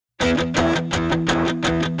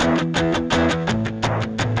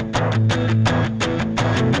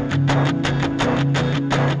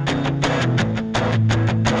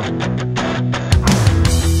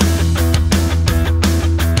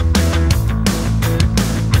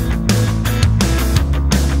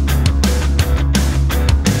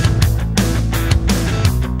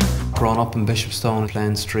Growing up in Bishopstone,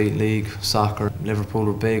 playing street league soccer, Liverpool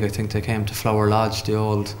were big. I think they came to Flower Lodge, the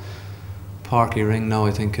old Parky Ring now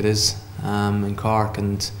I think it is, in Cork,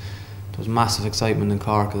 and there was massive excitement in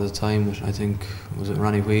Cork at the time. I think was it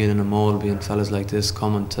Ronnie Whelan and Molby and fellas like this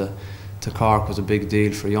coming to Cork was a big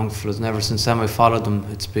deal for young fellas. And ever since then I followed them.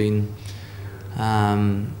 It's been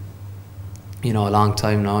you know, a long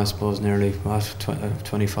time now, I suppose, nearly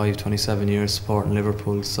 25, 27 years supporting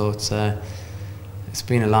Liverpool, so it's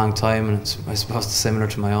been a long time, and it's, I suppose, similar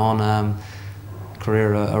to my own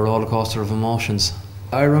career, a roller coaster of emotions.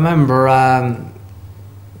 I remember,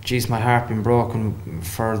 geez, my heart being broken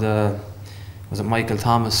for was it Michael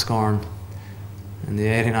Thomas scoring in the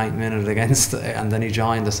 89th minute against, and then he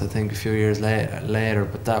joined us, I think, a few years later.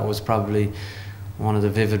 But that was probably one of the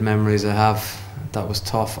vivid memories I have. That was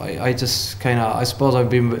tough. I just kind of, I suppose I've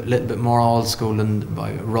been a little bit more old school than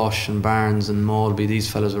by Rush and Barnes and Molby.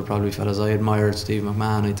 These fellas were probably fellas I admired. Steve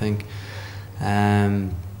McMahon, I think.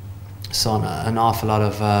 So an awful lot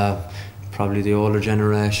of probably the older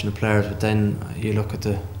generation of players. But then you look at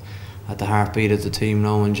the heartbeat of the team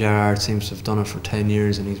now, and Gerrard seems to have done it for 10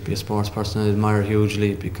 years, and he's be a sports person I admire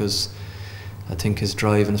hugely, because I think his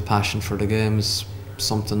drive and his passion for the game is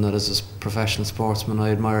something that, as a professional sportsman, I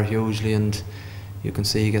admire hugely. And you can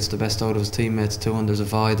see he gets the best out of his teammates too, and there's a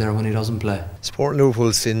void there when he doesn't play. Supporting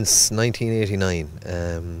Liverpool since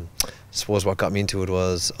 1989. I suppose what got me into it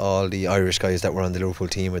was all the Irish guys that were on the Liverpool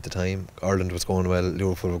team at the time. Ireland was going well,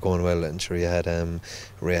 Liverpool were going well, and sure you had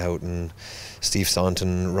Ray Houghton, Steve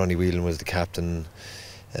Staunton, Ronnie Whelan was the captain,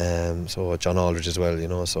 so John Aldridge as well, you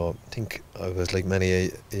know. So I think I was like many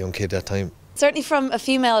a young kid at that time. Certainly from a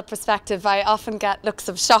female perspective, I often get looks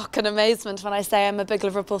of shock and amazement when I say I'm a big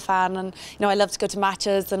Liverpool fan, and you know, I love to go to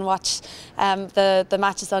matches and watch the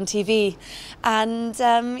matches on TV. And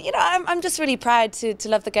you know, I'm just really proud to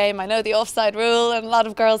love the game. I know the offside rule, and a lot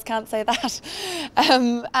of girls can't say that.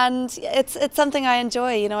 And it's something I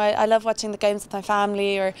enjoy. You know, I love watching the games with my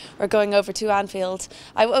family, or going over to Anfield.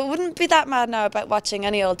 I wouldn't be that mad now about watching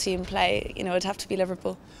any old team play. You know, it'd have to be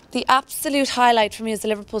Liverpool. The absolute highlight for me as a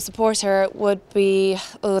Liverpool supporter would be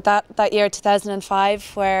that year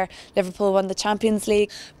 2005, where Liverpool won the Champions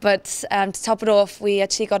League. But to top it off, we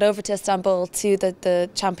actually got over to Istanbul to the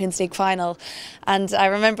Champions League final, and I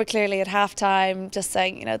remember clearly at half-time just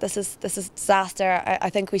saying, you know, this is disaster. I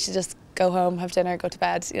think we should just go home, have dinner, go to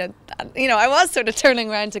bed. You know, I was sort of turning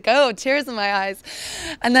around to go, tears in my eyes.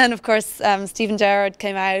 And then, of course, Steven Gerrard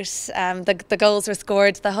came out. The goals were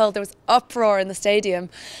scored. There was uproar in the stadium,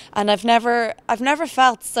 and I've never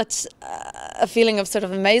felt such a feeling of sort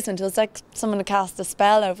of amazement. It was like someone had cast a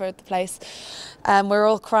spell over the place. We were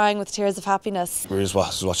all crying with tears of happiness. We were just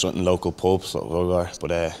watching it in local pubs,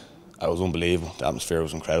 but it was unbelievable. The atmosphere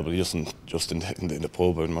was incredible. Just in the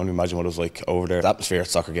pub, I can only imagine what it was like over there. The atmosphere at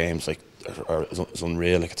soccer games is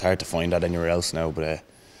unreal. Like, it's hard to find that anywhere else now. But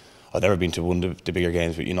I've never been to one of the bigger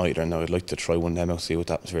games with United, and I'd like to try one of them out, see what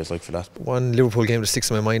the atmosphere is like for that. One Liverpool game that sticks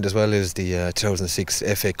in my mind as well is the 2006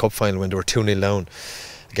 FA Cup final, when they were 2-0 down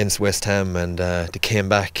against West Ham, and they came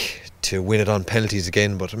back to win it on penalties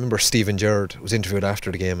again. But I remember Steven Gerrard was interviewed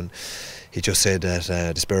after the game, and he just said that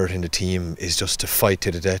the spirit in the team is just to fight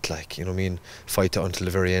to the death, like, you know what I mean, fight until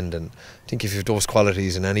the very end. And I think if you have those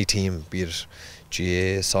qualities in any team, be it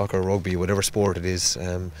GA, soccer, rugby, whatever sport it is,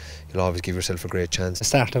 you'll always give yourself a great chance. I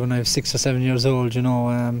started when I was 6 or 7 years old, you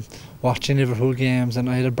know, watching Liverpool games, and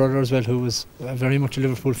I had a brother as well who was very much a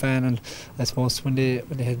Liverpool fan, and I suppose when they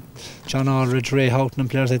had John Aldridge, Ray Houghton and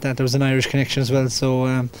players like that, there was an Irish connection as well.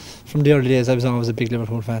 So from the early days I was always a big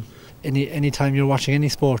Liverpool fan. Any time you're watching any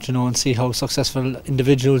sport, you know, and see how successful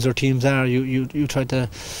individuals or teams are, you try to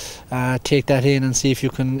take that in and see if you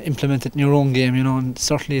can implement it in your own game, you know. And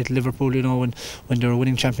certainly at Liverpool, you know, when they were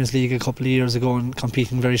winning Champions League a couple of years ago and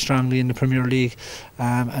competing very strongly in the Premier League,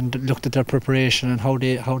 and looked at their preparation and how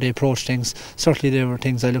they approach things, certainly there were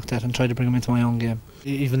things I looked at and tried to bring them into my own game.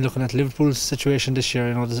 Even looking at Liverpool's situation this year,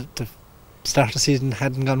 you know, the start of the season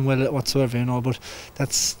hadn't gone well whatsoever, you know, but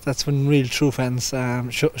that's when real true fans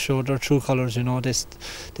show their true colours, you know. They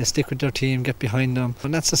stick with their team, get behind them,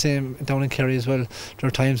 and that's the same down in Kerry as well. There are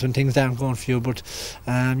times when things aren't going for you, but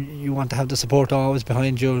you want to have the support always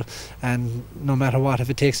behind you, and no matter what, if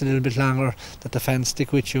it takes a little bit longer, that the fans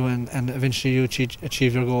stick with you, and eventually you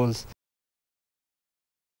achieve your goals.